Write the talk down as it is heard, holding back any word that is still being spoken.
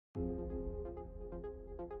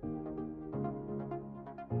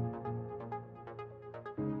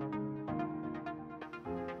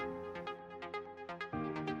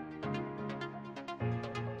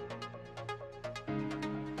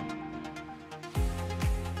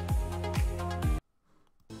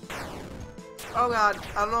Oh god,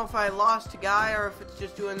 I don't know if I lost a guy or if it's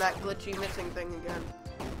just doing that glitchy missing thing again.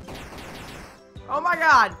 Oh my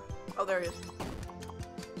god! Oh, there he is.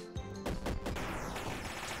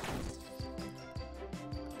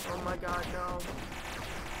 Oh my god, no.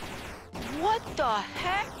 What the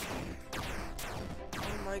heck?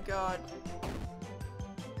 Oh my god.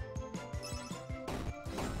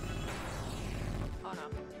 Oh no.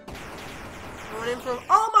 Going in from.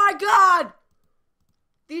 Oh my god!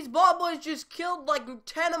 These ball boys just killed like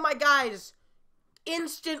 10 of my guys.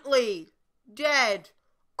 Instantly. Dead.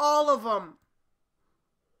 All of them.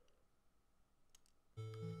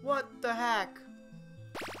 What the heck?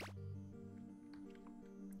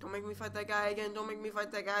 Don't make me fight that guy again. Don't make me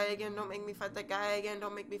fight that guy again. Don't make me fight that guy again.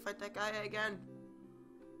 Don't make me fight that guy again.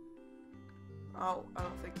 Oh, I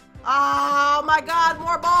don't think. Oh my god,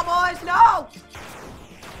 more ball boys. No!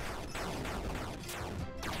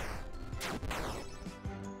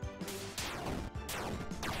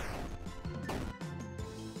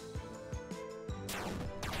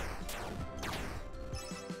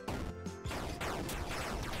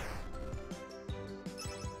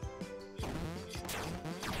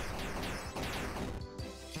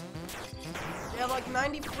 They have like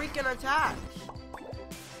 90 freaking attacks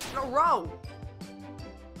in a row.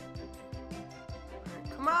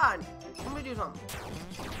 Right, come on, let me do something.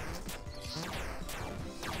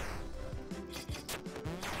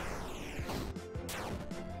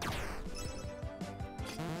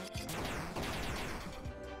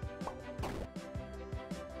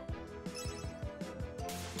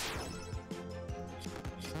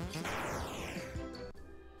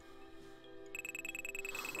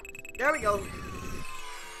 There we go.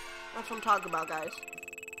 That's what I'm talking about, guys.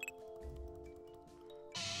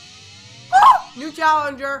 Ah! New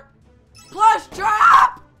challenger. Plus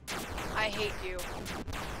trap! I hate you.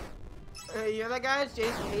 Hey, you hear that, guys?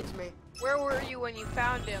 Jason hates me. Where were you when you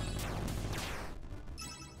found him?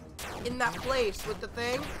 In that place with the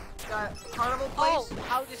thing. That carnival place. Oh,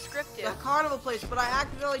 how descriptive. The carnival place, but I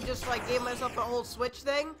accidentally just like gave myself a whole switch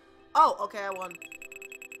thing. Oh, okay, I won.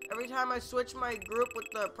 Every time I switch my group with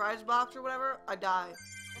the prize box or whatever, I die.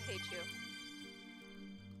 I hate you.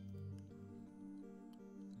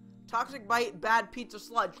 Toxic bite, bad pizza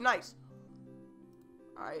sludge. Nice.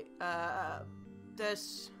 Alright,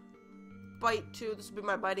 this bite too. This will be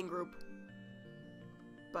my biting group.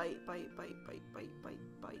 Bite, bite, bite, bite, bite, bite,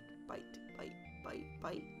 bite, bite, bite, bite,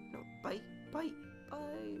 bite. No, bite, bite,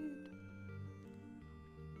 bite.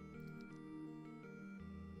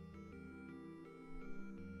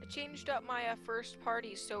 Changed up my first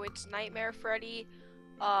party, so it's Nightmare Freddy,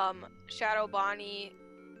 Shadow Bonnie,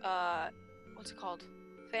 what's it called?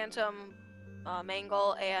 Phantom,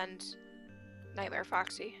 Mangle, and Nightmare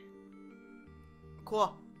Foxy.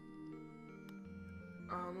 Cool.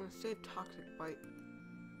 I'm gonna save Toxic Bite.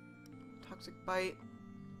 Toxic Bite.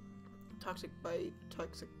 Toxic Bite.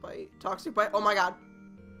 Toxic Bite. Toxic Bite. Oh my god.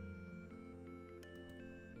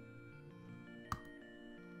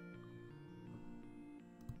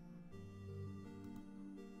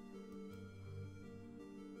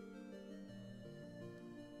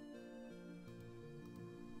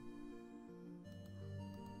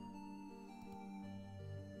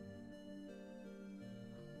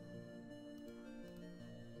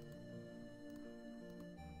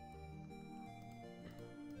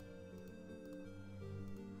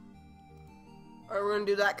 Alright, we're gonna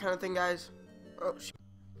do that kind of thing, guys. Oh, shit.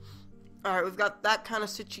 Alright, we've got that kind of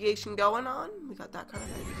situation going on. We got that kind of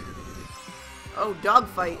thing. Oh, dog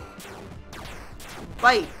fight.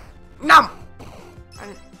 Fight. Nom!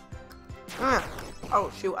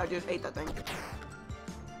 Oh, shoot, I just ate that thing.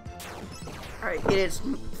 Alright, it is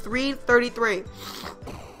 3:33.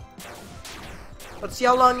 Let's see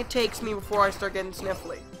how long it takes me before I start getting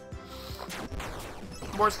sniffly.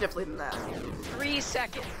 More sniffly than that. 3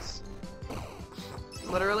 seconds.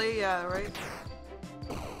 Literally, yeah, right?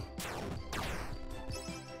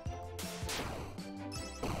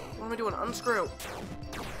 What am I doing? Unscrew.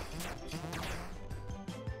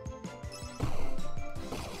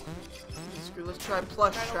 Unscrew. Let's try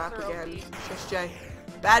plush trap again. Shush J.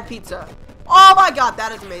 Bad pizza. Oh my god,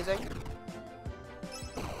 that is amazing.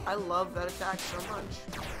 I love that attack so much.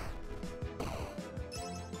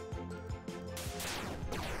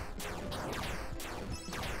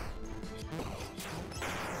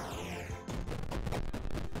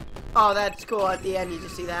 Oh, that's cool. At the end, you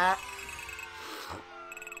just see that.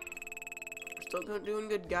 Still doing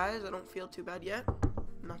good, guys. I don't feel too bad yet.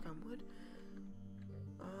 Knock on wood.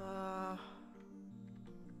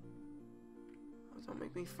 Don't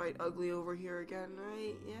make me fight ugly over here again,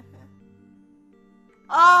 right? Yeah.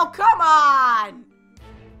 Oh, come on!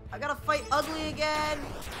 I gotta fight ugly again.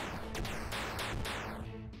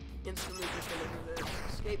 Instantly just gonna do this.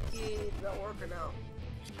 Escape key. Did that work or no?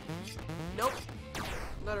 Nope.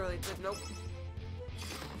 Literally did nope.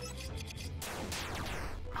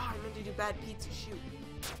 Oh, I meant to do bad pizza. Shoot.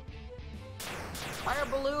 Fire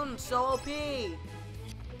balloon, so OP. I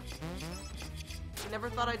never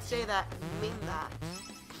thought I'd say that and mean that.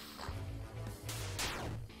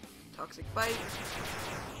 Toxic bite.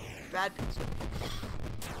 Bad pizza.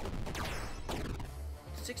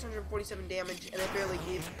 647 damage, and I barely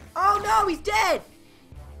gave. Oh no, he's dead!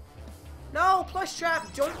 No, plush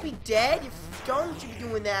trap, don't be dead. Don't you be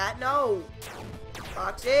doing that. No.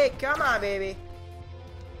 Toxic, come on, baby.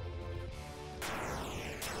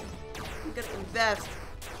 I'm gonna invest.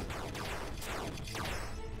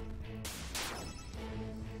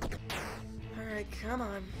 Alright, come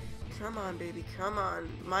on. Come on, baby, come on.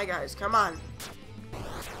 My guys, come on.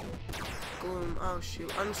 Gloom, oh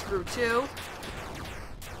shoot. Unscrew two.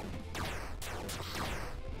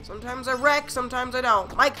 Sometimes I wreck, sometimes I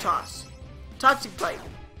don't. Mic toss. Toxic bite.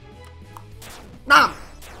 Nom!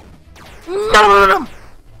 Nom!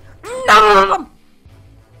 Nom!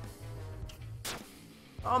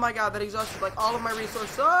 Oh my god, that exhausted like all of my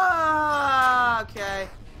resources. Ah, okay.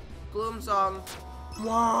 Gloom song.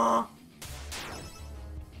 Wah.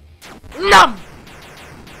 Nom!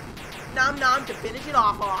 Nom nom to finish it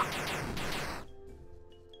off.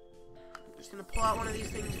 Just gonna pull out one of these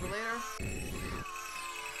things for later.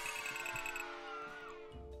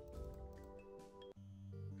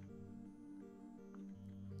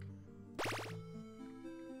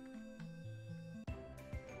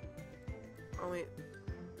 Oh wait.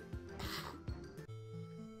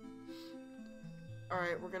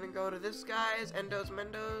 Alright, we're gonna go to this guy's, Endos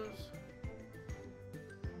Mendos.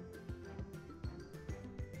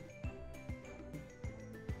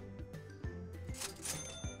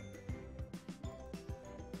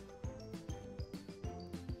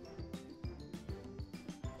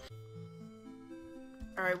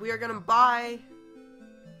 Alright, we are gonna buy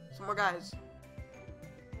some more guys.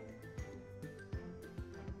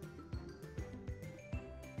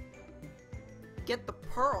 Get the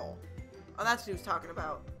pearl. Oh, that's what he was talking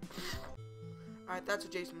about. Alright, that's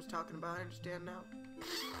what Jason was talking about. I understand now.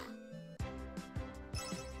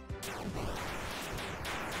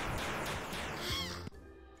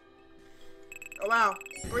 Oh, wow.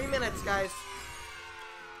 3 minutes, guys.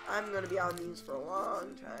 I'm gonna be on these for a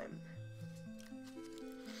long time.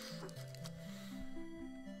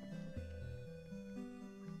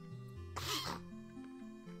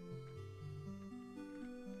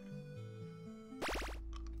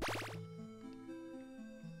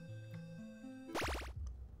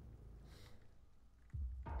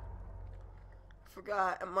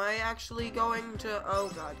 Forgot. Am I actually going to?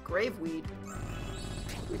 Oh god, grave weed.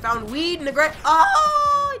 We found weed in the grave.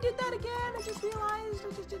 Oh, I did that again. I just realized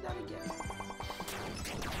I just did that again.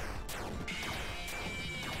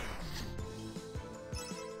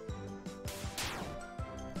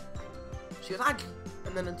 She was like,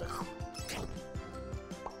 and then it's like,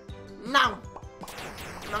 no,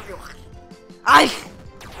 not you. I.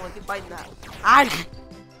 Oh, I keep biting that. I.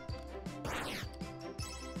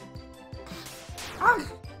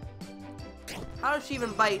 How does she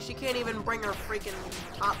even bite? She can't even bring her freaking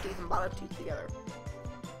top teeth and bottom teeth together.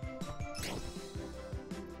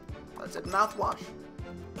 That's it, mouthwash.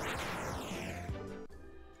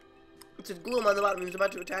 It said Gloom on the bottom. He was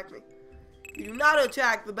about to attack me. You do not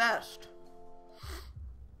attack the best.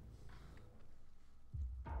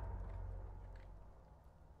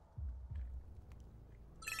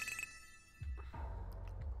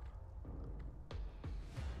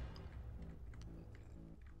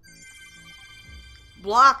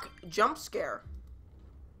 Block jump scare.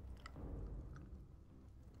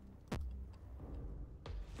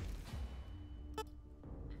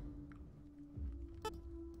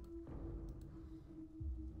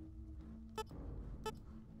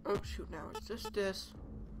 Oh shoot, now it's just this.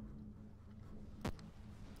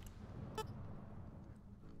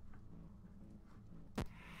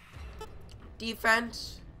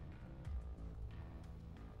 Defense.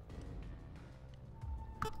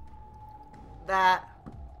 That.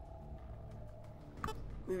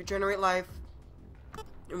 We regenerate life.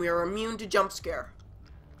 And we are immune to jump scare.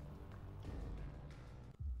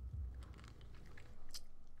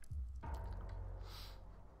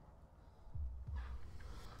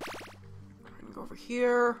 I'm gonna go over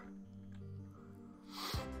here.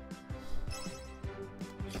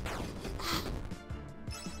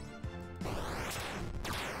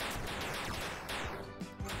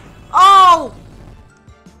 Oh!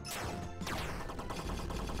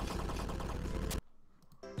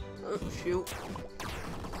 shoot.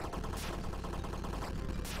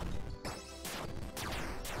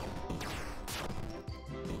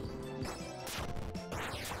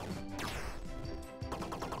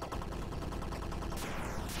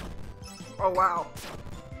 Oh, wow.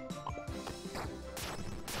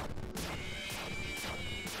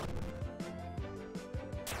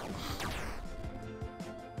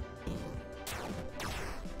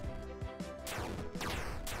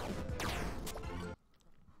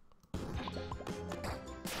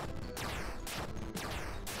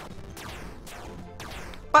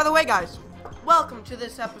 By the way, guys, welcome to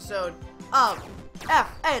this episode of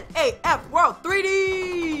FNaF World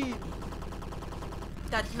 3D!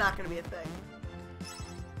 That's not gonna be a thing.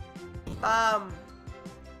 In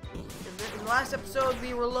the last episode,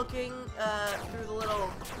 we were looking through the little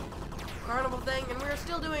carnival thing, and we were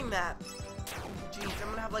still doing that. Jeez, I'm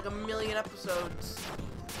gonna have like a million episodes.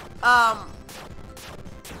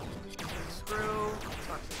 Screw,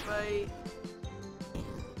 toxic fight.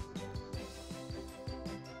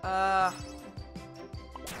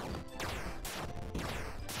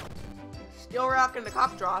 Still rocking the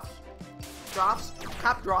cop drops.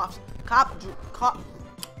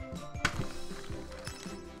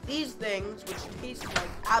 These things, which taste like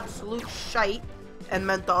absolute shite, and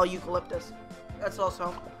menthol eucalyptus. That's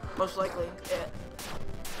also most likely it.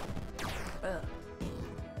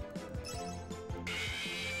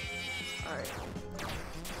 Alright.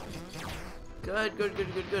 Good.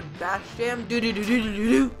 Bash jam. Do.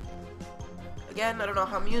 Again, I don't know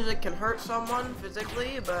how music can hurt someone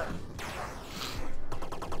physically, but...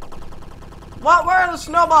 Where are the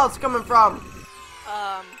snowballs coming from?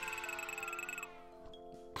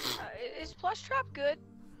 Is Plush Trap good?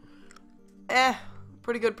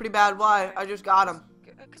 Pretty good, pretty bad. Why? I just got him.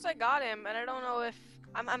 Because I got him, and I don't know if...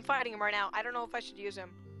 I'm fighting him right now. I don't know if I should use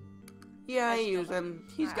him. Yeah, I use him.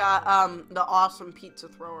 He's got, the awesome pizza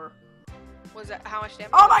thrower. Was that how much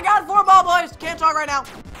damage? Oh my god, 4 ball boys! Can't talk right now.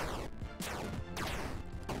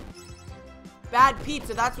 Bad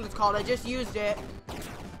pizza, that's what it's called. I just used it.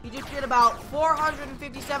 He just did about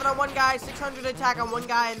 457 on one guy, 600 attack on one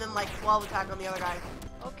guy, and then like 12 attack on the other guy.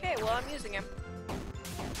 Okay, well, I'm using him.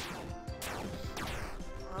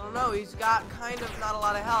 I don't know, he's got kind of not a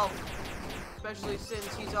lot of health. Especially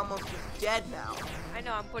since he's almost just dead now. I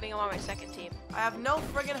know, I'm putting him on my second team. I have no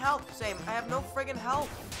friggin' health, same. I have no friggin' health.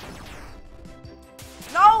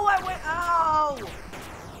 No, I went, ow!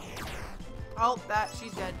 Oh,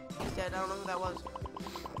 she's dead. He's dead, I don't know who that was.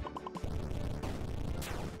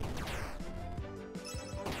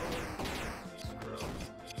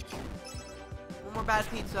 One more bad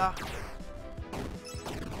pizza.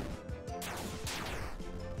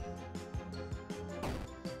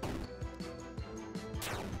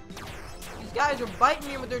 These guys are biting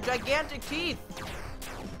me with their gigantic teeth.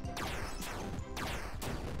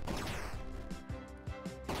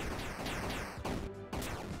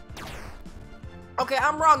 Okay,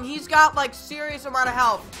 I'm wrong. He's got like serious amount of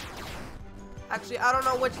health. Actually, I don't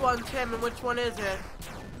know which one's him and which one is it.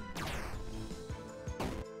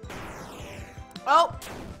 Oh!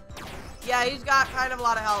 Yeah, he's got kind of a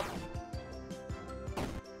lot of health.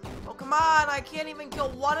 Oh, come on. I can't even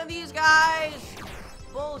kill one of these guys.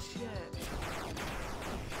 Bullshit.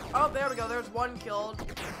 Oh, there we go. There's one killed.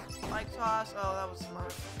 Mike toss. Oh, that was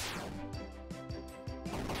smart.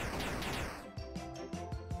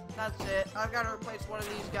 That's it. I've got to replace one of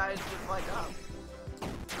these guys with like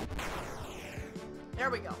there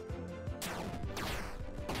we go.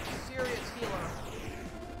 Serious healer.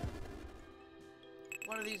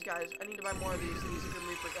 One of these guys. I need to buy more of these Grim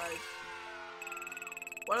Reaper guys.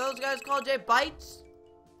 What are those guys called, Jay? Bites?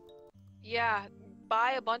 Yeah,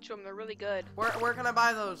 buy a bunch of them. They're really good. Where can I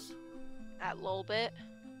buy those? At Lolbit.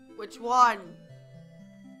 Which one?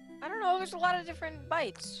 I don't know. There's a lot of different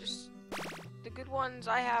bites. Just the good ones.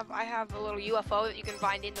 I have a little UFO that you can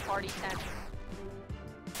find in the party tent.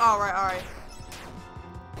 Alright.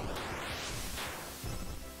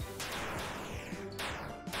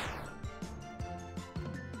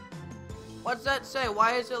 What's that say?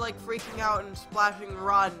 Why is it like freaking out and splashing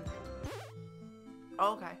run?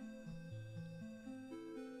 Okay.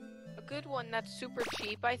 A good one that's super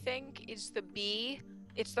cheap, I think, is the bee.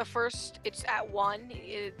 It's the first. It's at 1.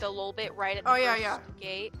 The Lolbit right at the first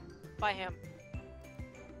gate. By him.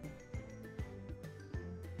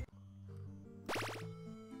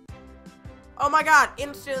 Oh my god!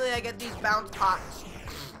 Instantly I get these bounce pots.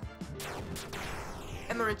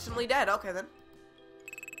 And they're instantly dead. Okay then.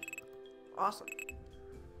 Awesome.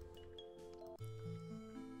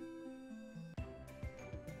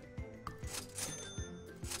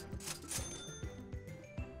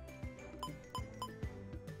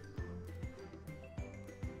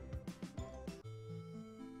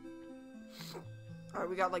 Alright,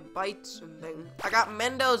 we got like bites and things. I got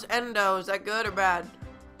Mendo's Endo. Is that good or bad?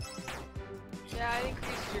 Yeah, it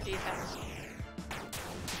increases your defense.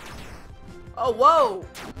 Oh, whoa!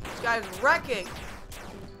 This guy's wrecking.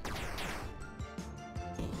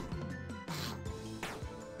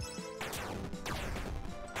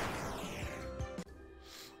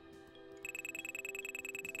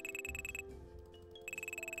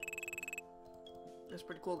 That's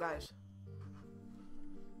pretty cool, guys.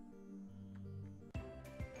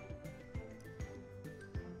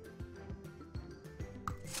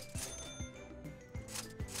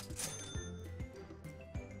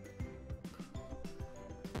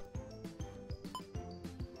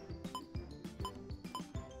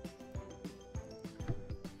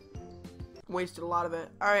 Wasted a lot of it.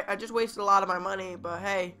 Alright, I just wasted a lot of my money, but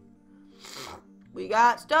hey. We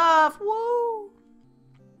got stuff! Woo!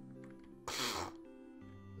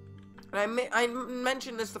 And I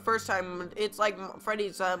mentioned this the first time. It's like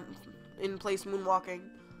Freddy's in-place moonwalking.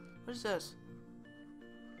 What is this?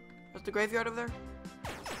 That's the graveyard over there?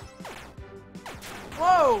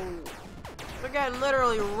 Whoa! They're getting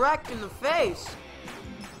literally wrecked in the face.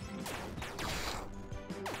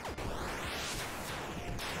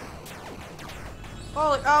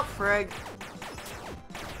 Holy, oh, frig.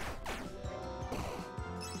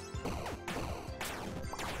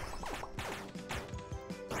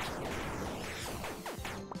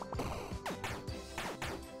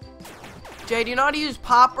 Jay, do you know how to use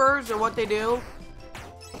poppers or what they do?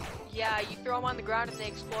 Yeah, you throw them on the ground and they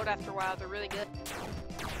explode after a while. They're really good.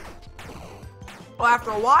 Oh,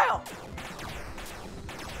 after a while.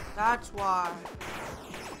 That's why.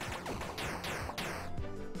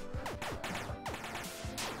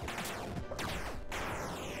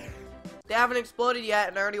 They haven't exploded yet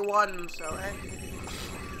and I already won, so hey.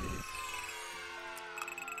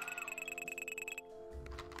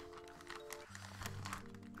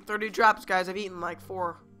 "30 drops, guys. I've eaten like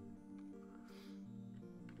 4.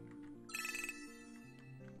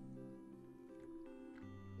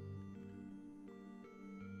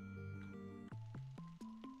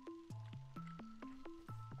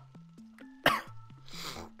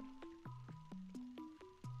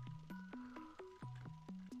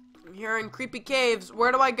 I'm here in creepy caves.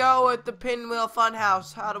 Where do I go at the Pinwheel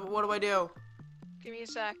Funhouse? What do I do? Give me a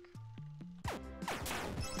sec.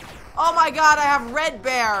 Oh my god, I have Red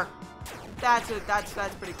Bear! That's it, that's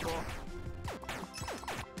pretty cool.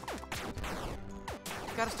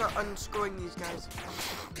 I gotta start unscrewing these guys.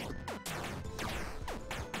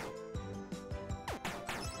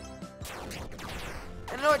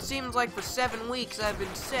 I know it seems like for 7 weeks I've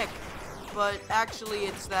been sick, but actually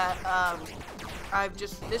it's that,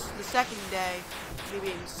 this is the second day of me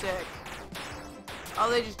being sick. Oh,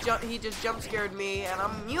 he just jump scared me, and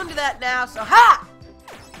I'm immune to that now, so ha!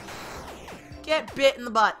 Get bit in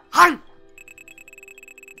the butt. Hi!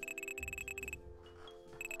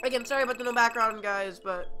 Again, sorry about the no background, guys,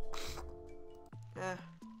 but...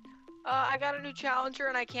 I got a new challenger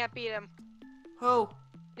and I can't beat him. Who?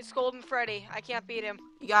 It's Golden Freddy. I can't beat him.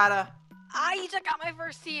 You gotta... He took out my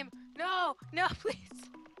first team. No, please.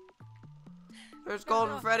 There's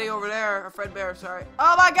Golden Freddy over there. Or Fredbear, sorry.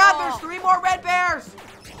 Oh my god, there's 3 more Red Bears!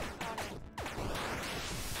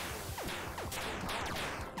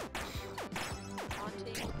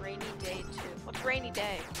 Rainy day 2. What's rainy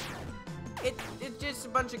day? It's just a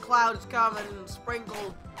bunch of clouds coming and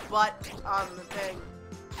sprinkled butt on the thing.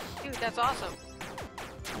 Dude, that's awesome.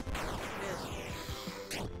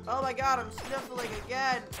 It is. Oh my god, I'm sniffling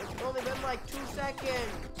again. It's only been like 2 seconds.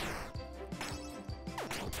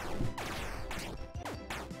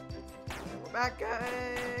 We're back,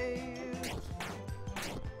 guys.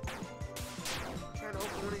 I'm trying to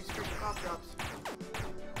open one of these freaking cough drops.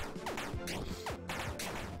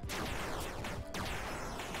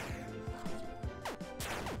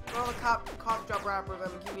 All the cough drop wrappers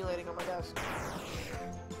I'm accumulating on my desk.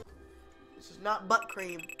 This is not butt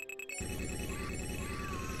cream.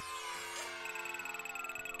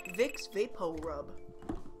 Vicks Vapo Rub.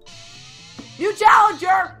 New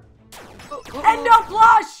challenger! Endo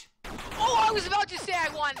Plush! Oh, I was about to say I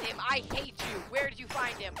wanted him. I hate you. Where did you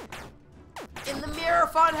find him? In the Mirror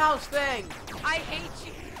Funhouse thing. I hate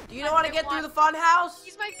you. Do you know how to get through the Funhouse?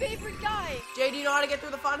 He's my favorite guy. Jay, do you know how to get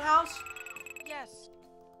through the Funhouse? Yes.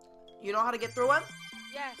 You know how to get through it?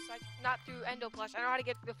 Yes, not through Endo Plush. I know how to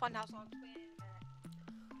get through the Funhouse. I'll explain it in a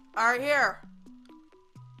minute. Alright, here.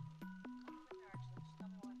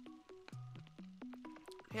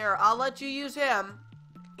 Here, I'll let you use him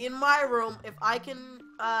in my room if I can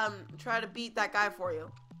try to beat that guy for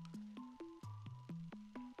you.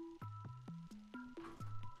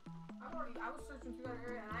 I was searching through that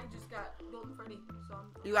area and I just got Golden Freddy. So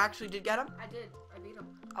You actually did get him? I did. I beat him.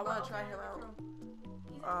 I want to try him out.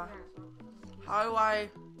 He's How do I?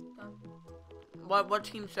 Done. What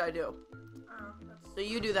team should I do? That's So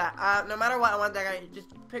you do that. No matter what, I want that guy. Just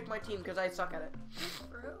pick my team because I suck at it.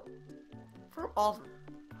 for who? For all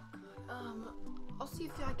of them. I'll see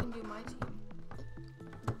if I can do my team.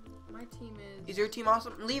 My team Is your team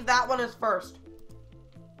awesome? Leave that one as first.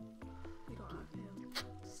 You don't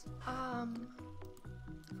have him.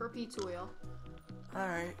 For pizza wheel. All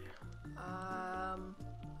right. I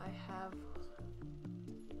have.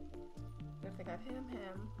 I think I have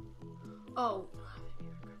him. Oh.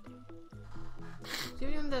 Do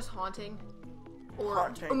you have this haunting? Or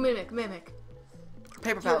Haunting. Oh, mimic.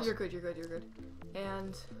 Paper pals. You're good.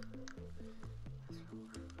 And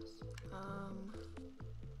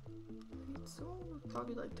someone would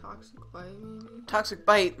probably like toxic bite maybe. Toxic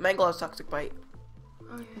bite. Mangle has toxic bite.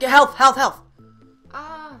 Oh, yeah. Get health.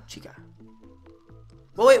 Chica.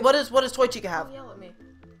 Well, wait. What does Toy Chica have? Don't yell at me.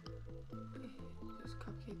 Just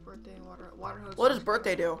cupcake, birthday, and water hose. What does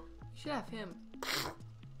birthday do? You should have him.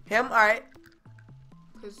 Him. All right.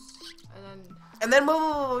 And then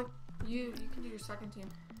Move. you can do your second team.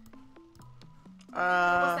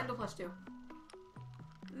 What's Endo plus 2?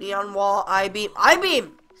 Neon wall. I beam.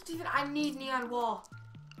 Steven, I need neon wall.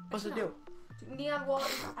 What's it do? Neon wall.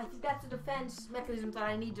 I think that's a defense mechanism that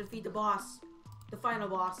I need to defeat the boss, the final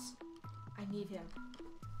boss. I need him.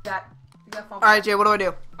 You got All right, Jay. What do I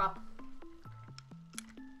do? Up.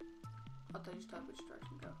 I'll tell you which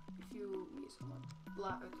direction to go. If you meet someone,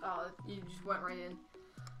 you just went right in.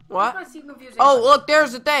 What? This might seem confusing. Oh, look.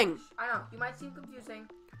 There's the thing. I know. You might seem confusing,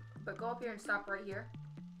 but go up here and stop right here.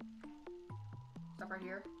 Stop right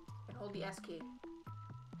here and hold the S key.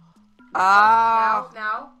 Now.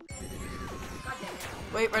 God damn it.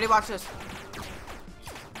 Wait. Ready? Watch this.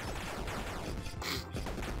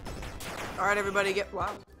 All right, everybody.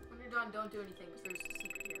 Wow. When you're done, don't do anything because there's a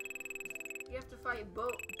secret here. You have to fight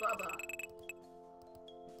Bubba,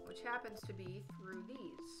 which happens to be through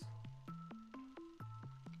these.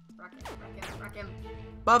 Rock him.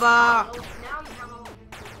 Bubba. Now you have all.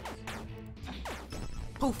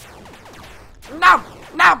 Poof. No.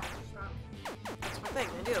 Stop. That's my thing.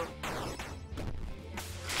 I do.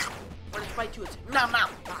 When it's bite you, it's no. The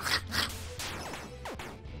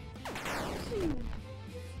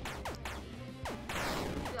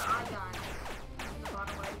eye guy. In the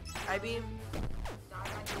bottom right. I beam. The eye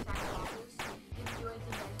guy can attack bosses. Didn't do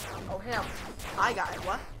anything that Oh, him. I got it.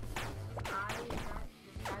 What?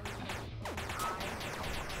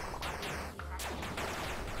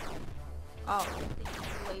 Oh.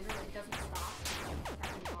 Laser that doesn't stop.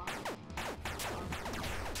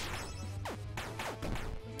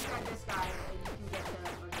 If you got this guy, you can get the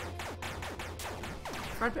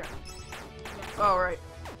Fredbear. Oh, right.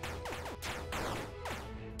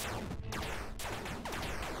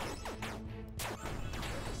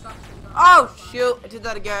 Oh, shoot. I did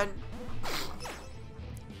that again.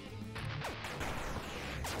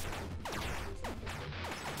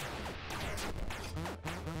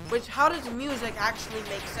 Which, how does music actually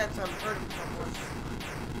make sense on hurting someone?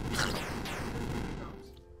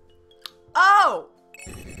 Oh!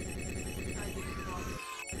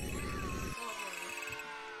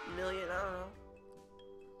 Million, I don't know.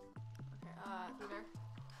 Okay, through there?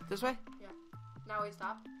 This way? Yeah. Now wait,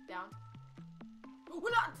 stop. Down. Oh, no!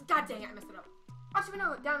 God dang it, I messed it up. Actually,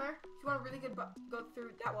 no, down there. If you want a really good go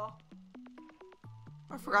through that wall.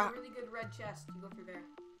 I forgot. A really good red chest, you go through there.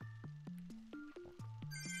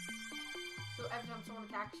 So every time someone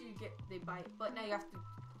attacks you, they bite. But now you have to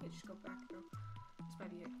just go back through. This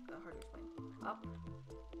might be hard to explain. Up.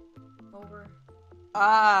 Over.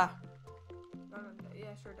 No,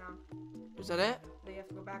 yeah, sure, down. Is that it? Then you have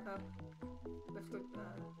to go back up. Let's go, I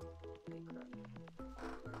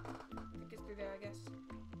think it's through there, I guess.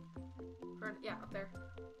 Yeah, up there.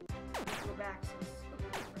 Let's go back.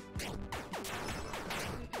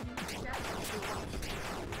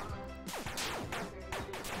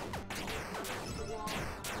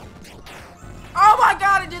 Oh my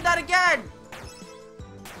god, I did that again!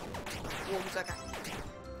 Whoa, who's that guy?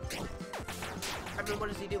 I mean, what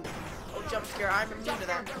does he do? Oh, jump scare. I'm immune to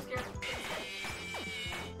that. Jump scare.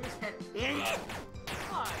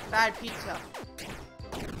 Bad pizza.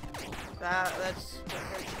 That's...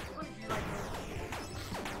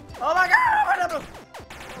 Oh my god!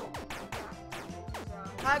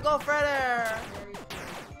 Hi, go Freddy!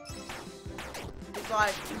 It's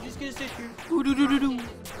like, I'm just gonna sit here. Ooh, doo doo doo doo. You're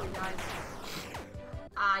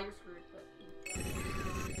screwed.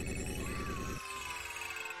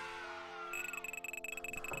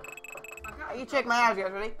 You check my eyes,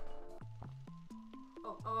 guys. Ready?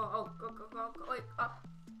 go, wait, up.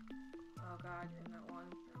 Oh god, you're in that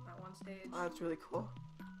one stage. Oh, that's really cool.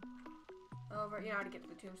 Over, you know how to get to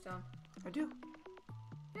the tombstone. I do.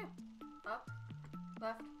 Yeah. Up,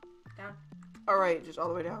 left, down. Alright, just all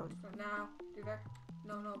the way down. So now, do there.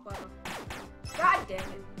 No, button. God damn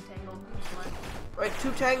it, Tangle. Right,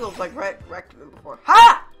 2 tangles like wrecked them before.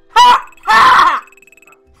 Ha! Ha! Ha!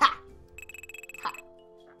 Ha! Ha!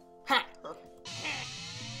 Ha! Okay.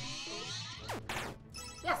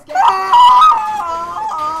 Yes, get it.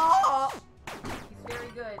 He's very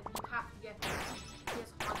good. You have to get him. He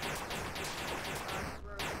is haunted.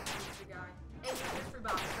 The guy. And he's mystery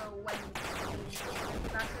box, so when he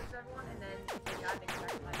backwards everyone, and then the guy makes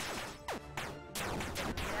back life.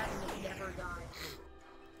 That will never die.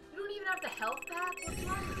 You don't even have the health pack? What's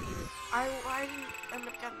wrong with you? I didn't end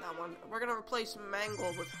up getting that one. We're gonna replace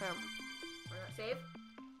Mangle with him. We're gonna save.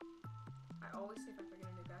 I always save after I get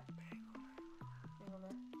a new guy. Hang on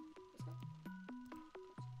there. This guy?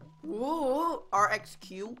 Whoa!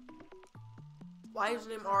 RXQ? Why is his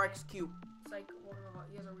name RXQ? It's like,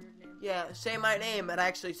 he has a weird name. Yeah, say my name, and I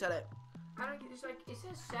actually said it. I don't get, it's like, it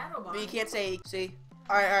says Shadow But Bomb. you can't say, see?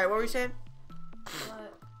 Alright, what were you saying?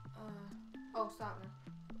 Oh, stop now.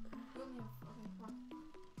 Okay, come on.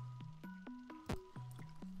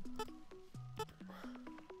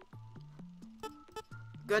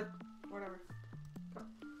 Good? Whatever.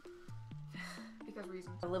 Because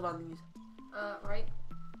reasons. I live on these. Right?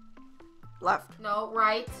 Left. No,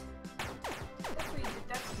 right. That's what you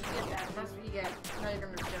get. That's what you get. Now you're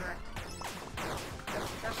gonna direct.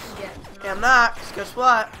 That's what you get. Yeah, I'm not, 'cause guess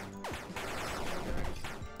what?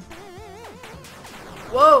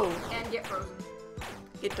 Whoa! And get frozen.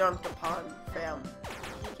 Get dunked upon, fam.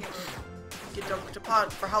 You can't frozen. Get dunked upon.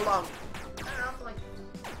 For how long? I don't know, for like...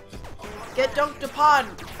 Get dunked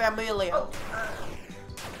upon, familia. Oh,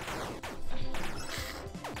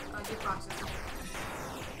 get boxes.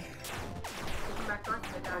 Come back on to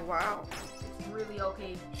the guy. Oh, wow. It's really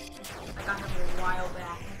okay. I got him a while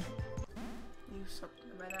back. You suck.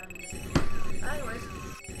 And by that I mean... Anyways.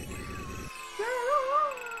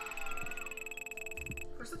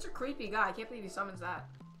 For such a creepy guy, I can't believe he summons that.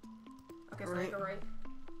 Okay, so Right. go right.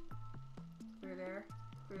 Through there.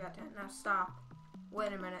 Through that tent. Now stop.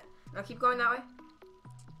 Wait a minute. Now keep going that way.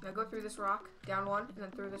 Now go through this rock. Down one, and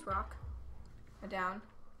then through this rock. And down.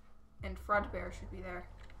 And Fredbear should be there.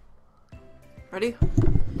 Ready?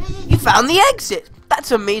 You found the exit!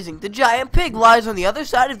 That's amazing. The giant pig lies on the other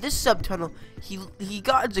side of this subtunnel. He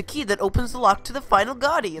guards a key that opens the lock to the final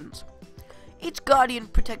guardians. Each guardian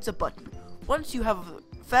protects a button. Once you have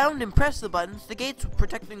found and pressed the buttons, the gates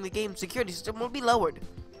protecting the game's security system will be lowered.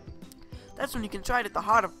 That's when you can try it at the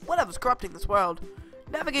heart of whatever's corrupting this world.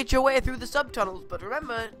 Navigate your way through the subtunnels, but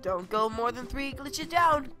remember, don't go more than 3 glitches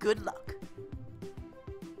down. Good luck.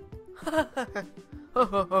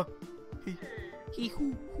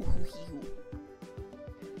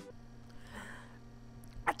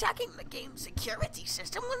 Attacking the game's security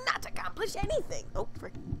system will not accomplish anything. Oh,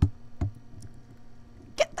 frick.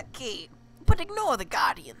 Get the key, but ignore the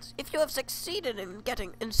guardians. If you have succeeded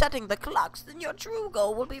in setting the clocks, then your true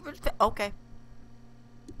goal will be okay.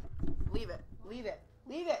 Leave it. Leave it.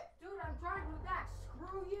 Leave it. Dude, I'm trying with that.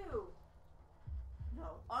 Screw you.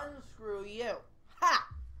 No, unscrew you. Ha!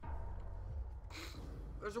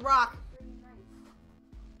 There's a rock.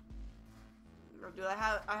 No, dude, I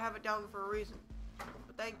have it down for a reason.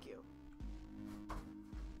 But thank you.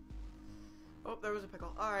 Oh, there was a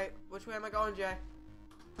pickle. Alright, which way am I going, Jay?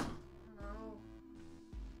 No.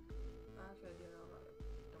 Actually, I do know about it.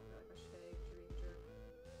 Don't feel like I should be a jerk.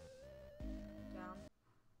 Down.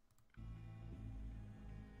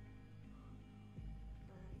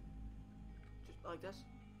 Just like this?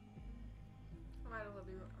 I might have led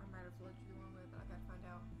you the wrong way, but I gotta find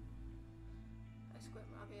out. I squint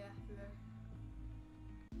my yeah, through there.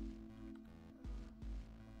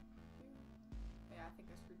 Yeah, I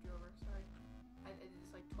think I screwed you over. Sorry. I did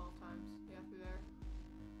this like 12 times. Yeah, through there.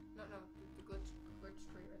 No, the glitch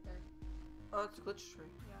tree right there. Oh, it's a glitch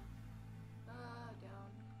tree. Yeah.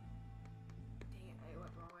 Down. Dang it, I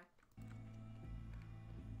went the wrong way.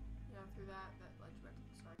 Yeah, through that led you back to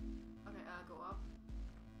the start. Okay, go up.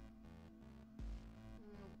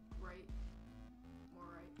 Right. More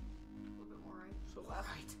right. A little bit more right. So left.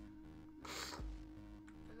 Right.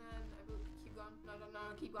 And then I believe keep going. No,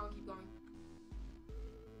 keep going.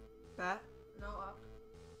 That? No, up.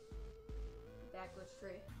 That glitch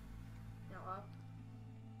tree. Now up.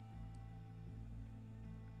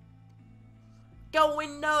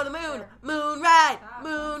 Going on the moon! There. Moon ride! Stop,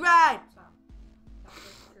 Moon stop, ride! Stop. That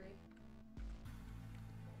glitch tree.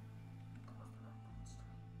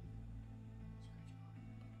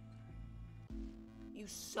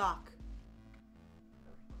 suck.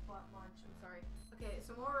 Flat lunch. I'm sorry. Okay,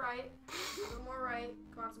 some more right. Some more right.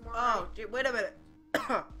 Come on, some more Oh, right. gee, wait a minute.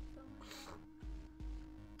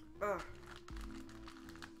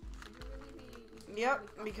 Yep,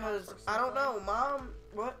 because I don't know, Mom.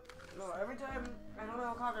 What? No, every time I don't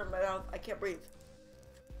have a cough in my mouth, I can't breathe.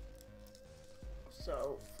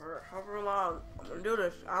 So for however long, I'm gonna do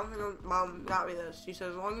this. I don't think Mom got me this. She says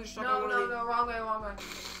as long as you're stuck on one of these. No, wrong way, wrong way.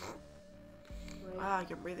 Wait. Ah, I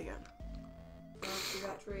can breathe again. No, to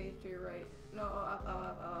that tree, to your right. No, up.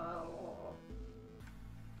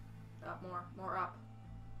 Up more up.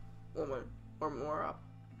 One more up.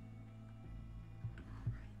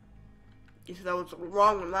 You said that was the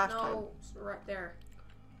wrong one last time. No, it's right there.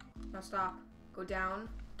 Now stop. Go down.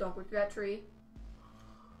 Don't go through that tree.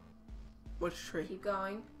 Which tree? Keep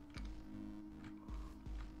going.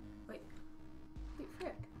 Wait,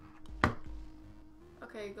 frick.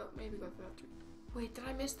 Okay, maybe go through that tree. Wait, did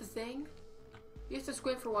I miss the thing? You have to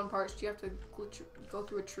squint for one part, so you have to go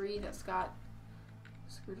through a tree that's got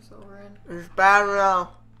screwed us over in. It's bad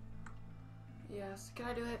now. Yes. Can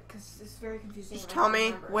I do it? Because it's very confusing. Just tell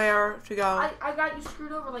me where to go. I got you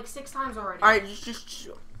screwed over like 6 times already. Alright, just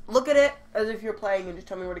look at it as if you're playing and just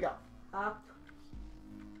tell me where to go. Up.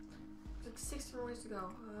 There's like 6 different ways to go.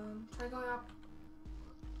 Try going up.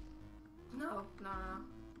 No.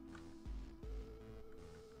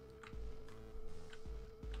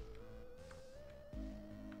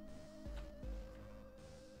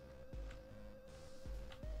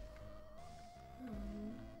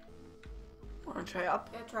 Wanna try up?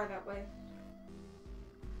 Yeah, try that way.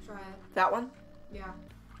 Try it. That one? Yeah.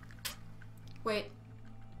 Wait.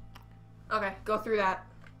 Okay, go through that.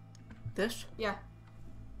 This? Yeah.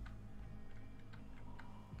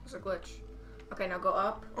 There's a glitch. Okay, now go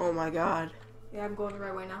up. Oh my god. Yeah, I'm going the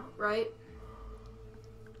right way now. Right?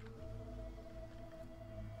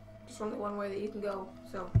 There's only one way that you can go,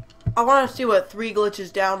 so. I want to see what 3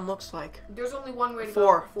 glitches down looks like. There's only one way to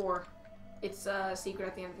 4. go. 4. It's a secret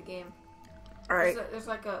at the end of the game. Alright. There's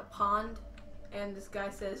like a pond, and this guy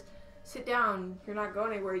says, sit down, you're not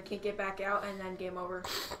going anywhere, you can't get back out, and then game over.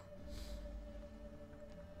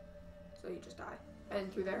 So you just die. And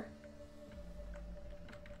through there.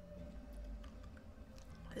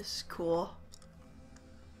 This is cool.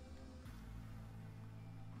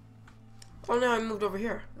 Oh no, I moved over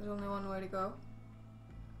here. There's only one way to go.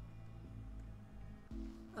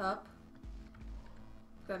 Up.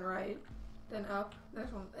 Then right. Then up.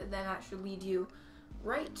 There's one. And then that should lead you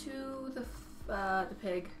right to the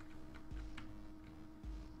pig.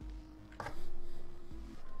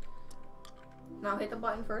 Now hit the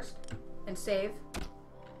button first and save.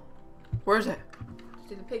 Where is it?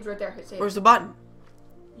 See the pig's right there. Hit save. Where's the button?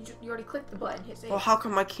 You already clicked the button. Hit save. Well, how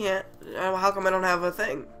come I can't? How come I don't have a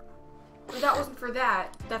thing? But that wasn't for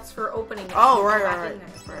that. That's for opening it. Oh, You right. go back in there.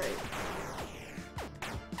 Right.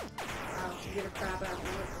 Wow, you get a crab apple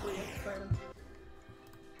before you have to fight him.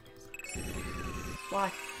 Why?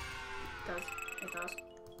 It does.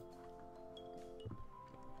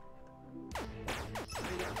 Oh,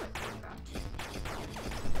 yeah, like that.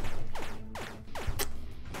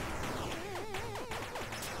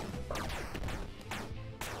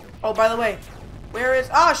 Oh, by the way, where is?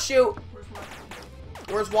 Oh shoot! Where's my...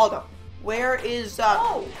 Where's Waldo? Where is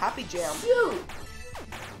Oh! Happy Jam? Shoot!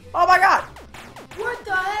 Oh my god! What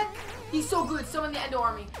the heck? He's so good. Summon the Endo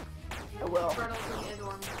Army. I will. Fred also the Endo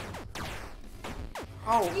Army.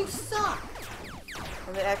 Oh, You suck!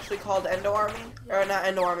 are they actually called Endo Army? Or not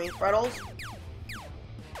Endo Army? Freddles?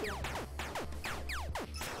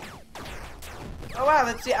 Oh wow,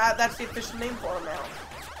 that's the official name for him now.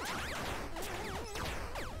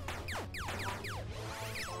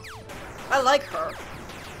 I like her.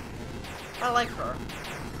 Okay,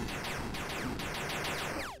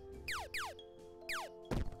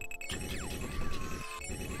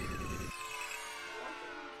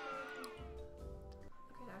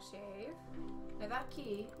 now save. Now that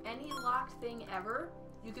key, any locked thing ever,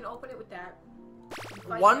 you can open it with that. You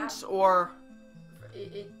fight Once that- or...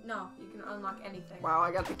 No, you can unlock anything. Wow,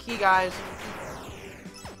 I got the key, guys.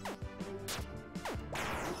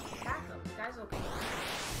 Attack him. The guy's okay.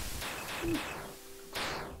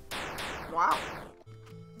 Wow.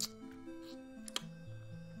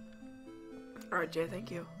 Alright, Jay, thank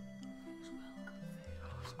you.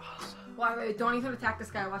 That was awesome. Wait, don't even attack this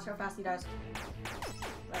guy. Watch how fast he dies.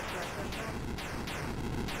 Right.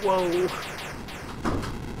 Whoa.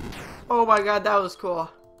 Oh my god, that was cool.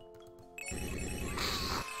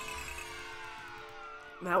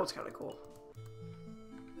 That was kind of cool.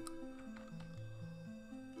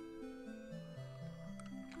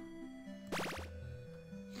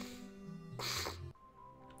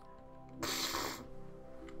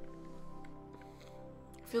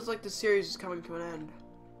 feels like the series is coming to an end.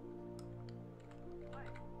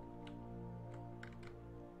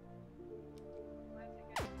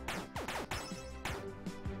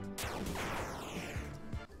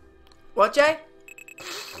 What, Jay?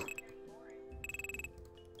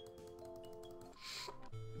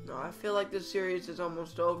 No, I feel like this series is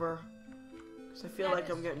almost over. Because I feel like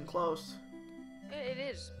I'm getting close. It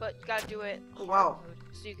is, but you gotta do it. Oh, wow. hard mode,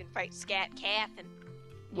 so you can fight Scat Cath and.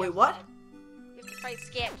 Wait, what? You have to fight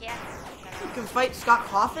Scat Cath. You can fight Scott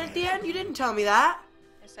Coffin at the end? You didn't tell me that.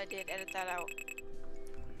 Yes, I did. Edit that out.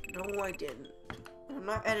 No, I didn't. I'm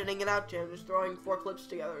not editing it out, Jay. I'm just throwing 4 clips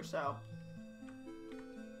together, so.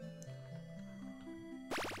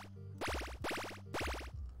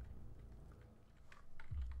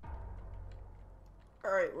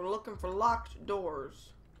 Alright, we're looking for locked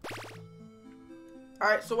doors.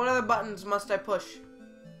 Alright, so what other buttons must I push?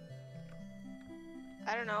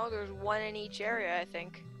 I don't know. There's one in each area, I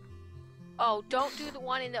think. Oh, don't do the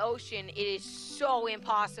one in the ocean. It is so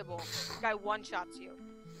impossible. The guy one-shots you.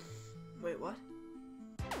 Wait, what?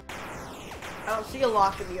 I don't see a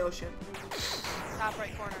lock in the ocean. Top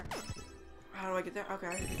right corner. How do I get there?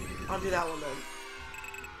 Okay. I'll do that one then.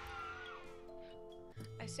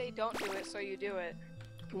 I say don't do it, so you do it.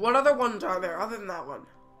 What other ones are there other than that one?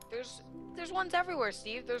 There's ones everywhere,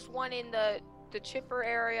 Steve. There's one in the chipper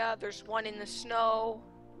area. There's one in the snow.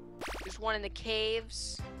 There's one in the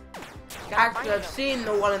caves. You gotta Actually, find I've them. seen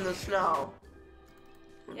the one in the snow.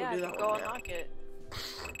 We'll Yeah, do you that go one now. unlock it.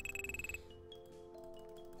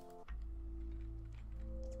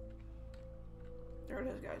 There it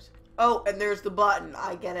is, guys. Oh, and there's the button.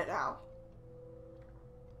 I get it now.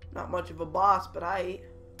 Not much of a boss, but I...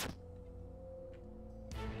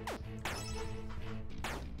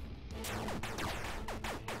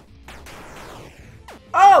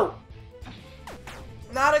 Oh!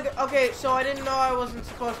 Not a good... Okay, so I didn't know I wasn't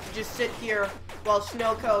supposed to just sit here while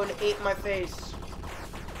Snowcone ate my face.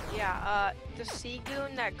 Yeah, the sea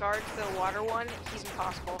goon that guards the water one, he's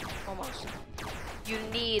impossible. Almost. You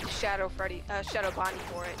need Shadow Freddy, Shadow Bonnie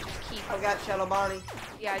for it. Just keep... I've got Shadow Bonnie.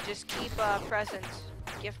 Yeah, just keep, presents.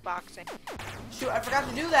 Gift boxing. Shoot, I forgot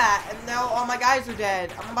to do that, and now all my guys are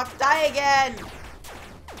dead. I'm about to die again.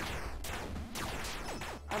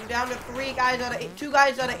 I'm down to 3 guys out of 8. 2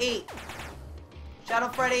 guys out of 8. Shadow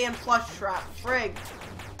Freddy and Plush Trap. Frig.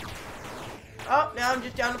 Oh, now I'm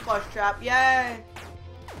just down to Plush Trap. Yay!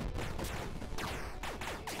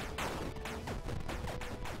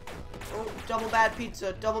 Oh, double bad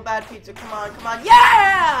pizza. Double bad pizza. Come on, come on.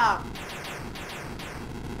 Yeah!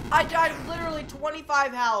 I died with literally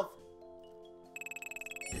 25 health.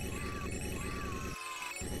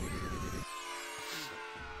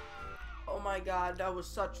 Oh my god, that was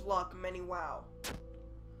such luck. Many wow.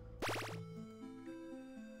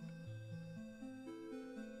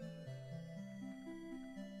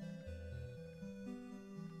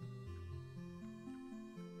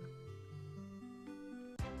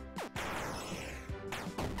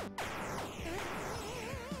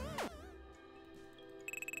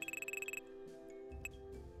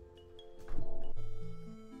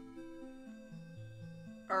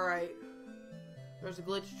 Alright. There's a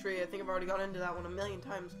glitch tree. I think I've already gone into that one a million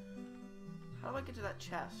times. How do I get to that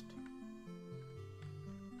chest?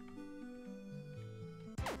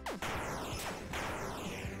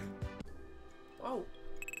 Whoa.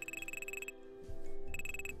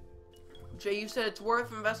 Jay, you said it's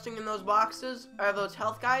worth investing in those boxes? Are those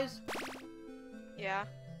health guys? Yeah.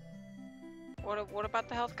 What about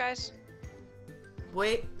the health guys?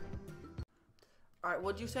 Wait. Alright,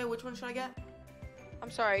 what'd you say? Which one should I get? I'm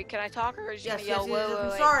sorry, can I talk or is you Yes, gonna yell, yes, yes, whoa, I'm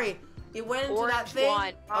whoa, sorry. It went into that Orange thing.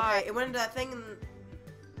 one. Okay, it went into that thing and...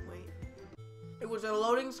 Wait. It was a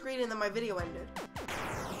loading screen and then my video ended.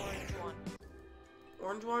 Orange one.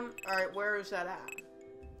 Orange one? Alright, where is that at?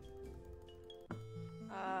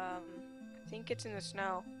 I think it's in the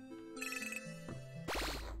snow.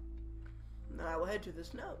 Then I will head to the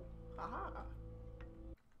snow. Haha.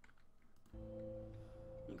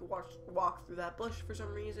 You can walk through that bush for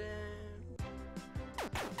some reason.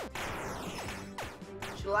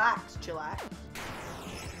 Chillax, chillax.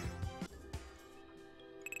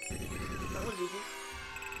 That was easy.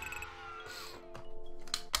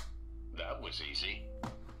 That was easy.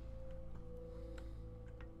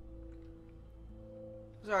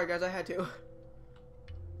 Sorry guys, I had to.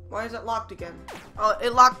 Why is it locked again? Oh,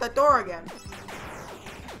 it locked that door again.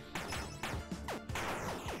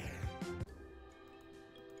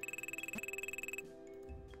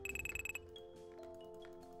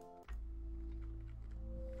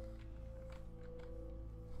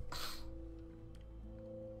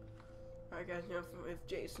 Alright guys, now if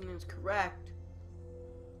Jason is correct,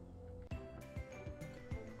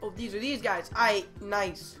 Oh, these are these guys.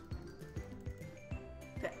 Nice.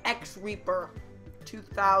 The X Reaper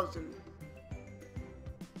 2000.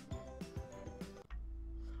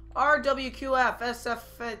 RWQF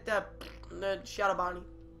SF Shadow Bonnie.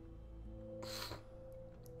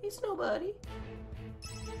 He's nobody.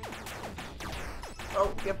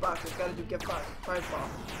 Oh, gift boxes. Gotta do gift boxes. Prize ball.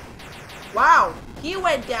 Wow, he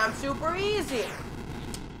went down super easy.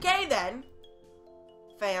 Okay then,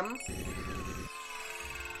 fam.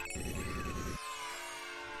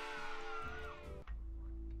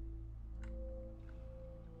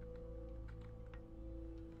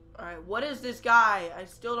 Alright, what is this guy? I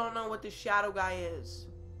still don't know what this shadow guy is.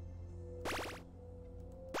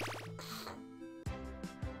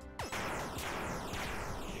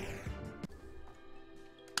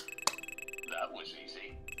 That was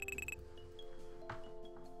easy.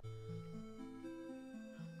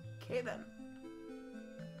 Okay then.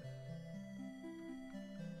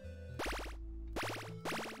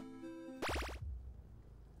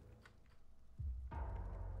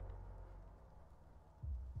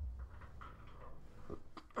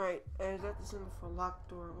 Alright, is that the symbol for locked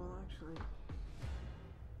door? Well, actually,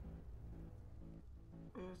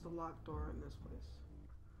 there's the locked door in this place.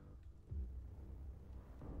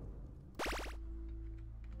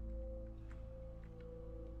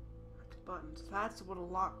 That's buttons. That's what a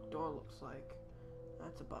locked door looks like.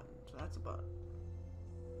 That's a button. So that's a button.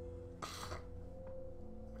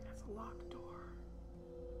 That's a locked door.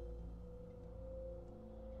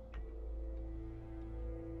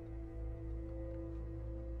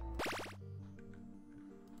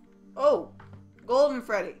 Oh, Golden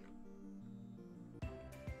Freddy.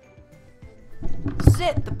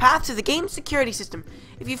 Sit, the path to the game's security system.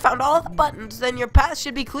 If you found all of the buttons, then your path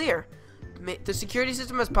should be clear. The security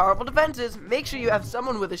system has powerful defenses. Make sure you have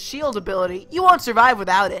someone with a shield ability. You won't survive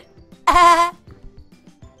without it.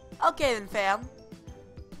 Okay then, fam.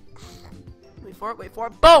 Wait for it, wait for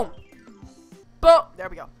it. Boom! Boom! There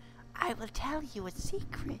we go. I will tell you a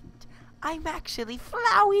secret. I'm actually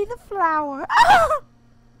Flowey the Flower.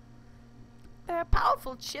 There are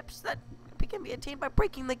powerful chips that can be attained by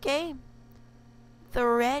breaking the game. The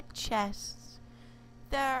red chests.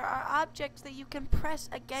 There are objects that you can press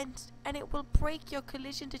against and it will break your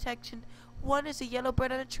collision detection. One is a yellow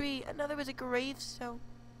bird on a tree, another is a gravestone.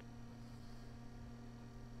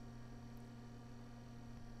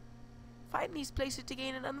 Find these places to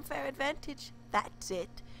gain an unfair advantage. That's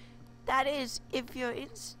it. That is, if you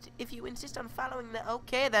insist on following the...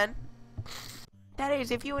 Okay then. That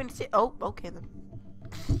is, if you insist... Oh, okay then.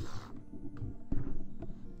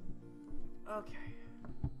 Okay.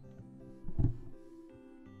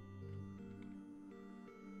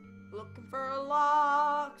 Looking for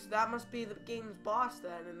locks. That must be the game's boss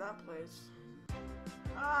then, in that place.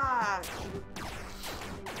 Ah, shoot.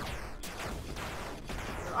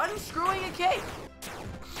 You're unscrewing a cake.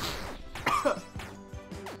 I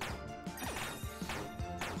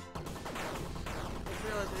just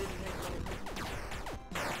realized I didn't take money.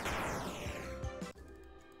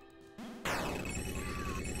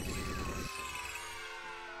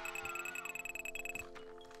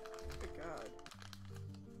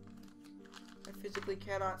 Physically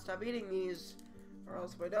cannot stop eating these, or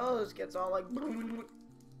else my nose gets all like. Actually,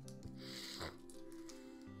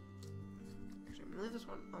 I'm gonna leave this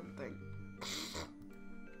one on thing.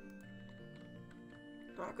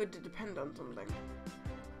 Not good to depend on something.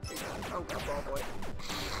 Oh god, ball boy.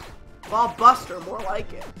 Ball buster, more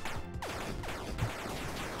like it.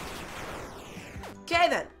 Okay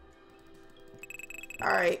then.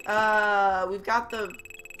 Alright, we've got the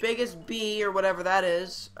biggest bee, or whatever that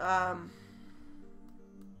is.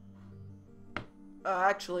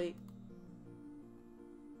 Actually,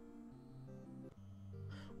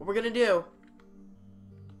 what we're gonna do,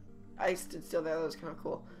 I stood still there, that was kind of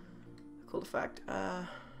cool. Cool effect.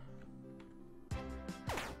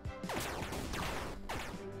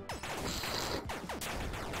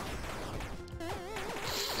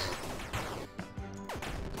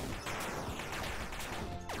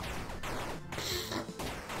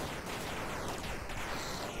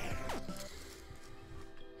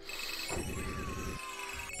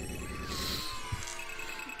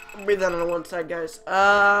 Breathe that on one side, guys.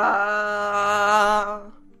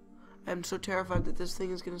 I'm so terrified that this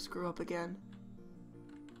thing is gonna screw up again.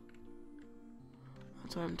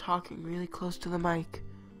 That's why I'm talking really close to the mic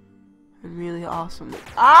and really awesome.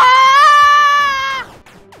 Ah!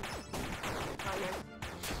 Okay.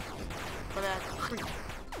 My bad.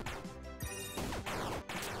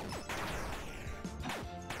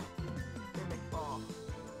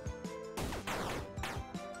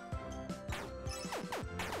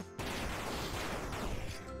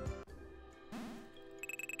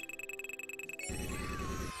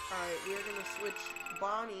 Alright, we are gonna switch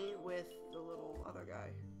Bonnie with the little other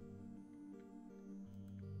guy.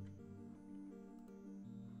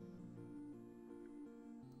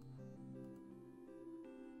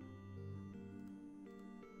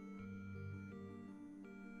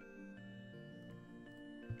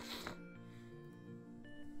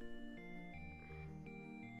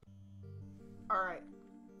 Alright.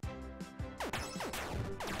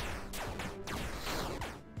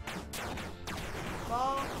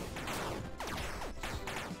 Ball.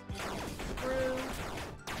 Screw.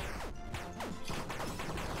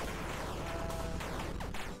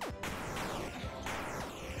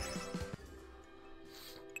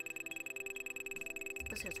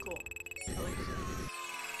 This guy's cool. I like this guy.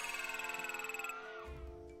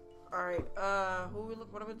 Alright,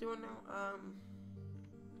 what am I doing now?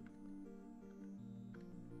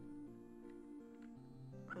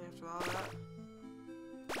 After all that.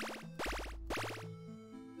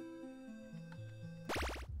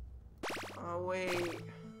 Oh, wait.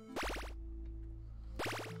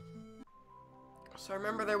 So I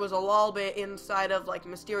remember there was a lull bit inside of, like,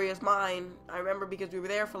 Mysterious Mine. I remember because we were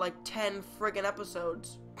there for, like, 10 friggin'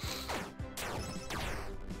 episodes.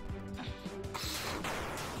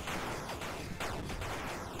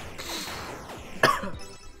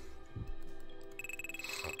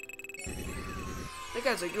 That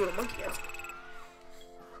guy's like doing a monkey dance.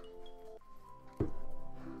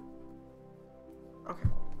 Okay.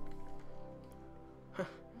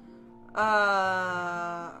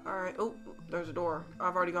 Alright. Oh, there's a door.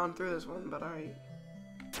 I've already gone through this one, but alright.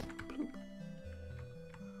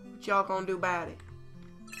 What y'all gonna do about it?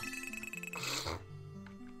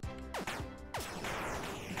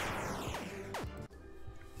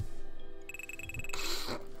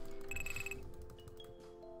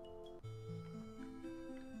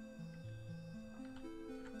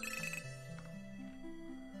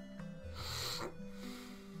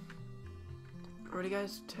 Ready,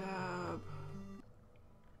 guys? Tab.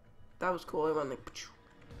 That was cool. I went like.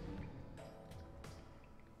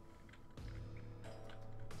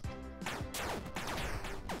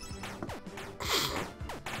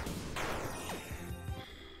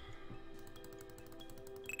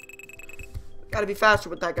 Gotta be faster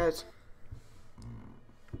with that, guys.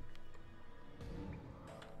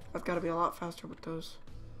 I've gotta be a lot faster with those.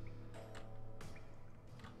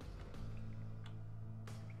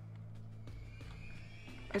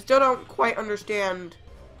 I still don't quite understand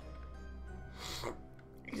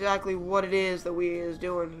exactly what it is that we is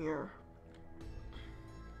doing here.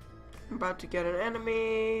 I'm about to get an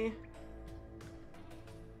enemy.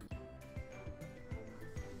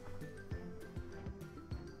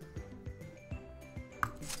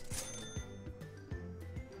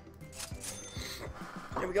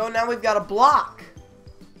 There we go. Now we've got a block.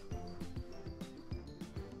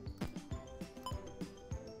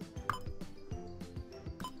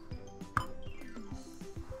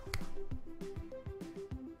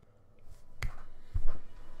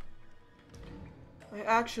 I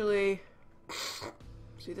actually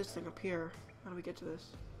see this thing up here. How do we get to this?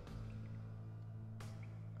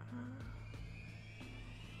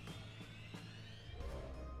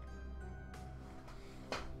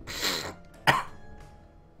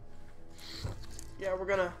 Yeah, we're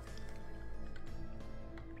gonna.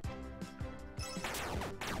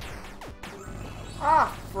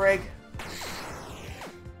 Ah, frig.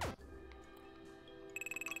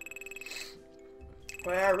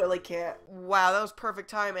 Boy, I really can't. Wow, that was perfect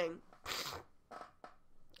timing.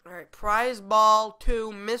 Alright, prize ball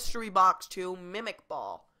 2, mystery box 2, mimic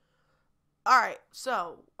ball. Alright,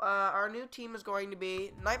 so, our new team is going to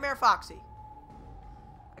be Nightmare Foxy.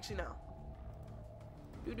 Actually, no.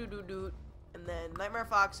 Doo-doo-doo-doo. And then Nightmare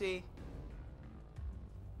Foxy.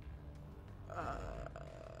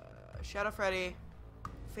 Shadow Freddy.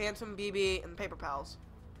 Phantom BB, and Paper Pals.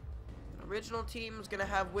 Original team is gonna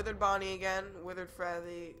have Withered Bonnie again, Withered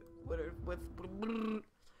Freddy, Withered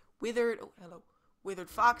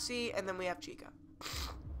Foxy, and then we have Chica.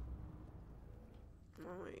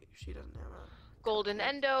 Oh wait, she doesn't have a Golden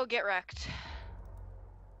Endo, get wrecked.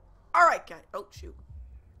 Alright, guys. Oh shoot.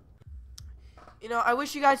 You know, I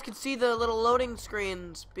wish you guys could see the little loading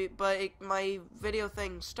screens, but my video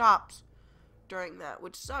thing stops during that,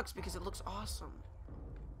 which sucks because it looks awesome.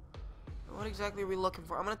 What exactly are we looking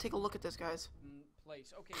for? I'm gonna take a look at this, guys.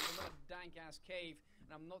 Place. Okay, so another dank-ass cave,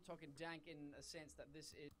 and I'm not talking dank in a sense that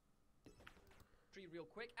this is tree real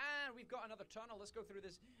quick. And we've got another tunnel. Let's go through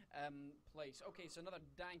this place. Okay, so another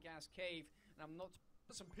dank-ass cave, and I'm not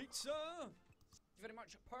some pizza. Very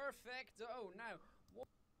much perfect. Oh, now what?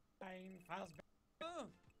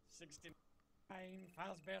 16.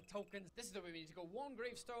 Files bear tokens. This is the way we need to go. One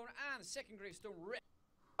gravestone and second gravestone.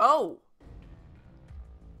 Oh.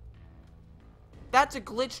 That's a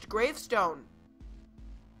glitched gravestone.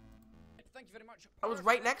 Thank you very much. I was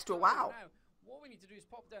right next to it. Wow. Now, what we need to do is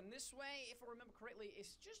pop down this way. If I remember correctly,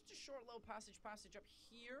 it's just a short little passage up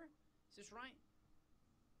here. Is this right?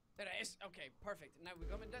 There it is. Okay, perfect. Now we're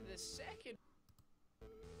coming down to the second.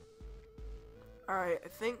 Alright, I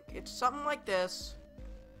think it's something like this.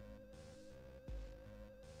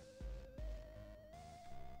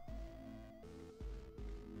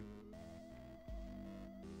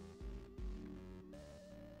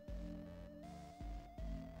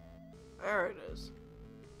 There it is.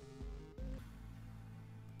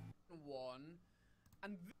 One.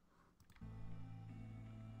 And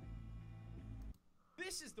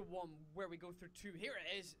this is the one where we go through two. Here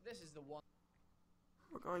it is. This is the one.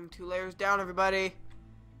 We're going 2 layers down, everybody.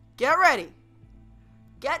 Get ready.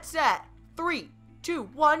 Get set. 3, 2,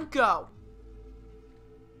 1, go.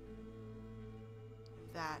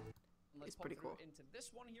 That is pretty cool. Into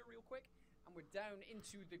this one here real quick. And we're down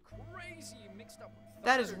into the crazy mixed up.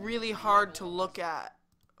 That is really hard to look at.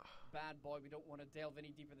 Bad boy, we don't want to delve any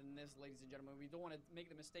deeper than this, ladies and gentlemen. We don't want to make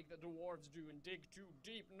the mistake that dwarves do and dig too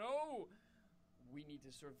deep. No! We need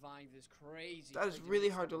to survive this crazy. That is really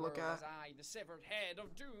hard to look at. As I, the severed head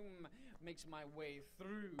of doom, makes my way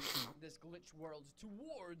through this glitch world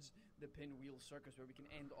towards the Pinwheel Circus, where we can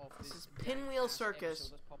end off this is Pinwheel Circus.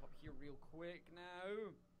 Let's pop up here real quick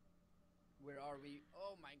now. Where are we?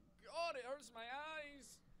 Oh my god, it hurts my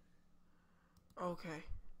eyes. Okay.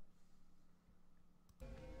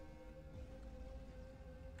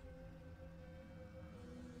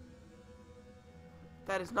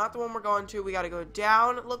 That is not the one we're going to. We gotta go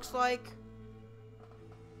down, it looks like.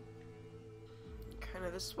 Kind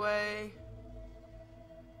of this way.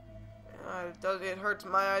 It hurts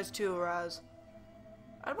my eyes too, Raz.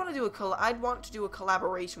 I'd want to do a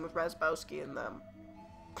collaboration with Razbowski and them.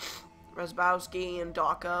 Razbowski and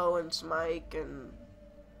Dawko and Smike and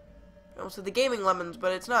also the Gaming Lemons,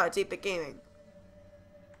 but it's not. It's 8-Bit Gaming.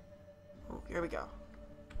 Oh, here we go.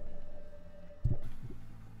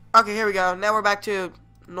 Okay, here we go. Now we're back to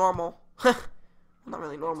normal. Well, not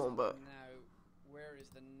really normal, but now where is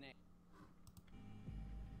the next?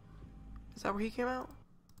 Is that where he came out?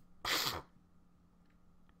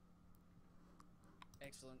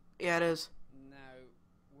 Excellent. Yeah, it is. Now,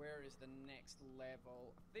 where is the next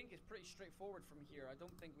level? I think it's pretty straightforward from here. I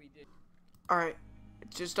don't think we did. Alright.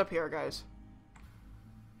 It's just up here, guys.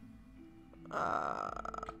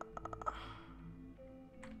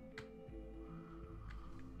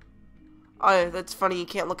 Oh, that's funny. You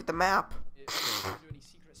can't look at the map. It doesn't do any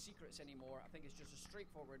secrets anymore. I think it's just a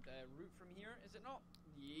straightforward route from here, is it not?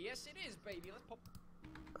 Yes, it is, baby. Let's pop.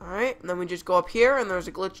 Alright, and then we just go up here, and there's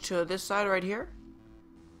a glitch to this side right here.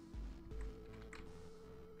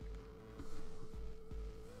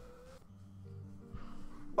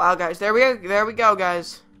 Wow, guys, there we go,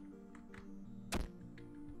 guys.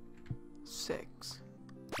 6.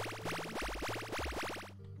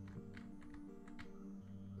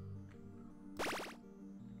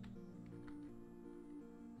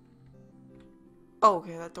 Oh,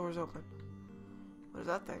 okay, that door's open. What is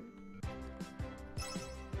that thing?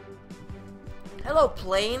 Hello,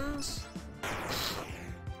 planes.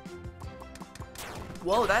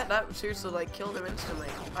 Whoa, that seriously like killed him instantly.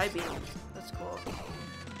 I-beam. That's cool.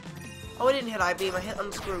 Oh, I didn't hit I-beam. I hit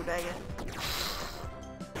unscrew. Dang it.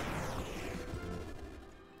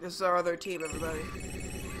 This is our other team, everybody.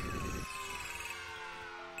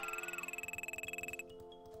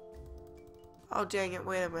 Oh, dang it.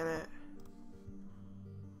 Wait a minute.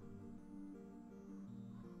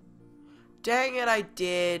 Dang it, I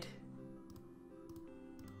did.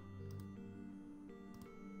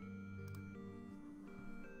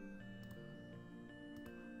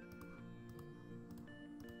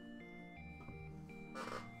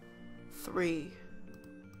 Three.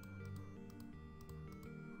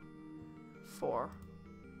 4.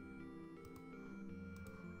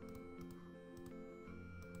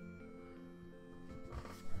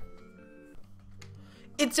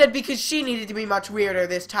 It said because she needed to be much weirder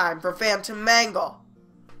this time for Phantom Mangle.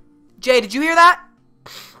 Jay, did you hear that?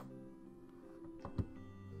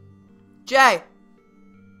 Jay.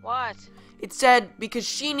 What? It said because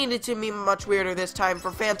she needed to be much weirder this time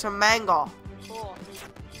for Phantom Mangle. Cool.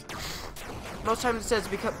 Most times it says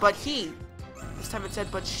because, but he. This time it said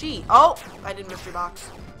but she. Oh, I did mystery box.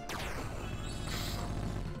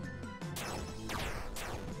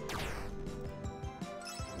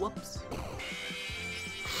 Whoops.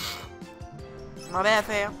 My bad,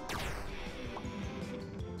 fam.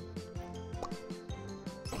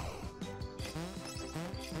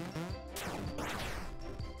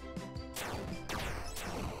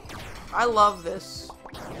 I love this.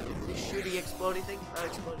 The shooty, exploding thing. Not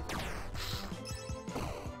exploding thing.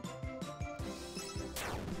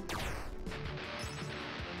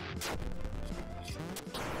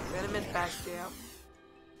 Venomous back jam.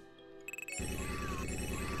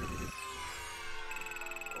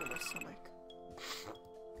 Oh, my stomach.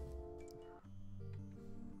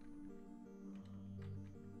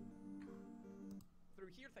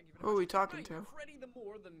 Through here, thank you very Who are much. we talking Right, to? Freddy, the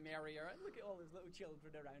more the merrier. And look at all his little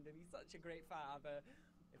children around him. He's such a great father.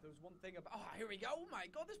 If there was one thing about... Oh, here we go. Oh my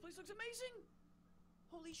god, this place looks amazing.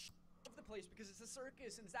 Holy sh**. I love the place because it's a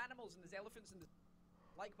circus and there's animals and there's elephants and there's...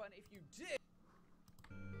 Like button if you did.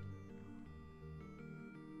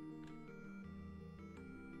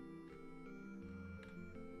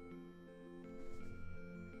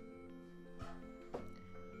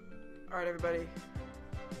 Alright, everybody.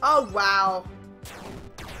 Oh, wow.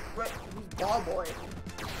 What? Who's Ball Boy?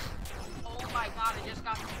 Oh my god, I just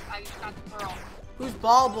got the pearl. Who's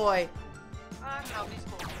Ball Boy? I don't know, he's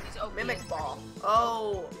cool. He's OP. Mimic Ball.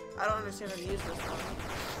 Oh, I don't understand how to use this one.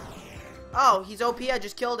 Oh, he's OP. I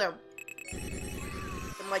just killed him.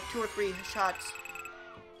 In like 2 or 3 shots.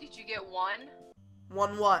 Did you get one?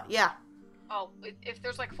 One what? Yeah. Oh, if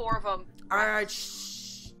there's like 4 of them. Alright,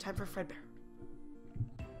 shh. Time for Fredbear.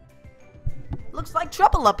 Looks like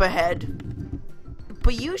trouble up ahead.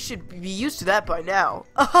 But you should be used to that by now.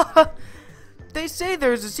 They say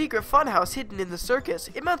there's a secret funhouse hidden in the circus.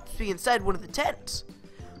 It must be inside one of the tents.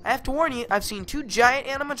 I have to warn you, I've seen 2 giant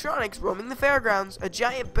animatronics roaming the fairgrounds. A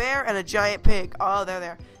giant bear and a giant pig. Oh, they're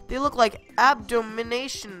there. They look like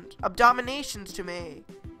abominations to me.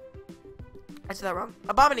 I said that wrong.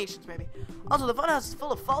 Abominations, maybe. Also, the funhouse is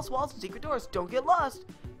full of false walls and secret doors. Don't get lost.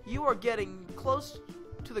 You are getting close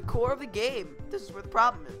to the core of the game. This is where the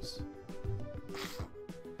problem is.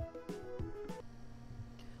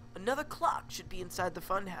 Another clock should be inside the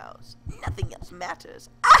funhouse. Nothing else matters.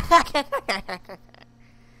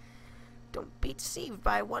 Don't be deceived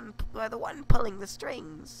by the one pulling the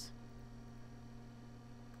strings.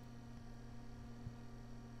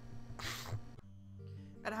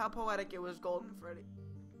 And how poetic it was, Golden Freddy.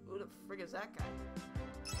 Who the frig is that guy?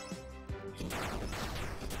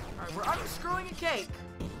 Alright, we're unscrewing a cake.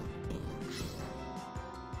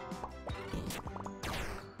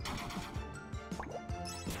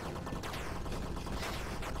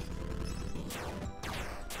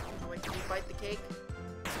 Oh, wait, can we bite the cake?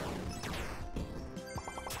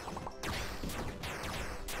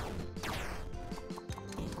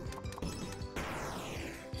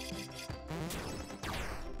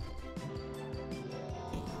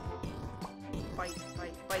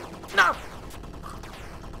 Bite. No!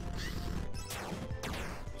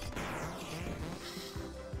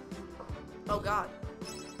 Oh god.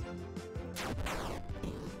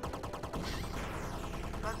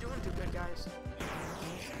 Not doing too good, guys.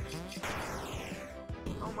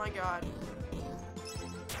 Oh my god.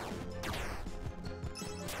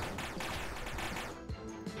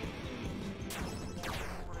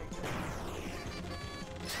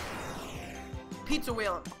 Pizza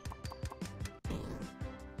wheel.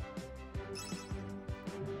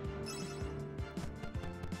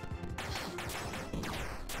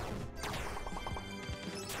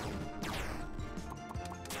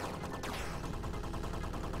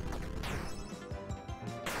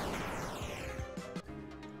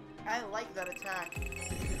 I like that attack.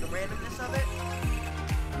 The randomness of it.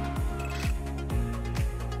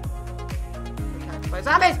 Attacked by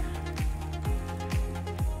zombies!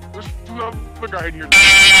 There's another guy in here.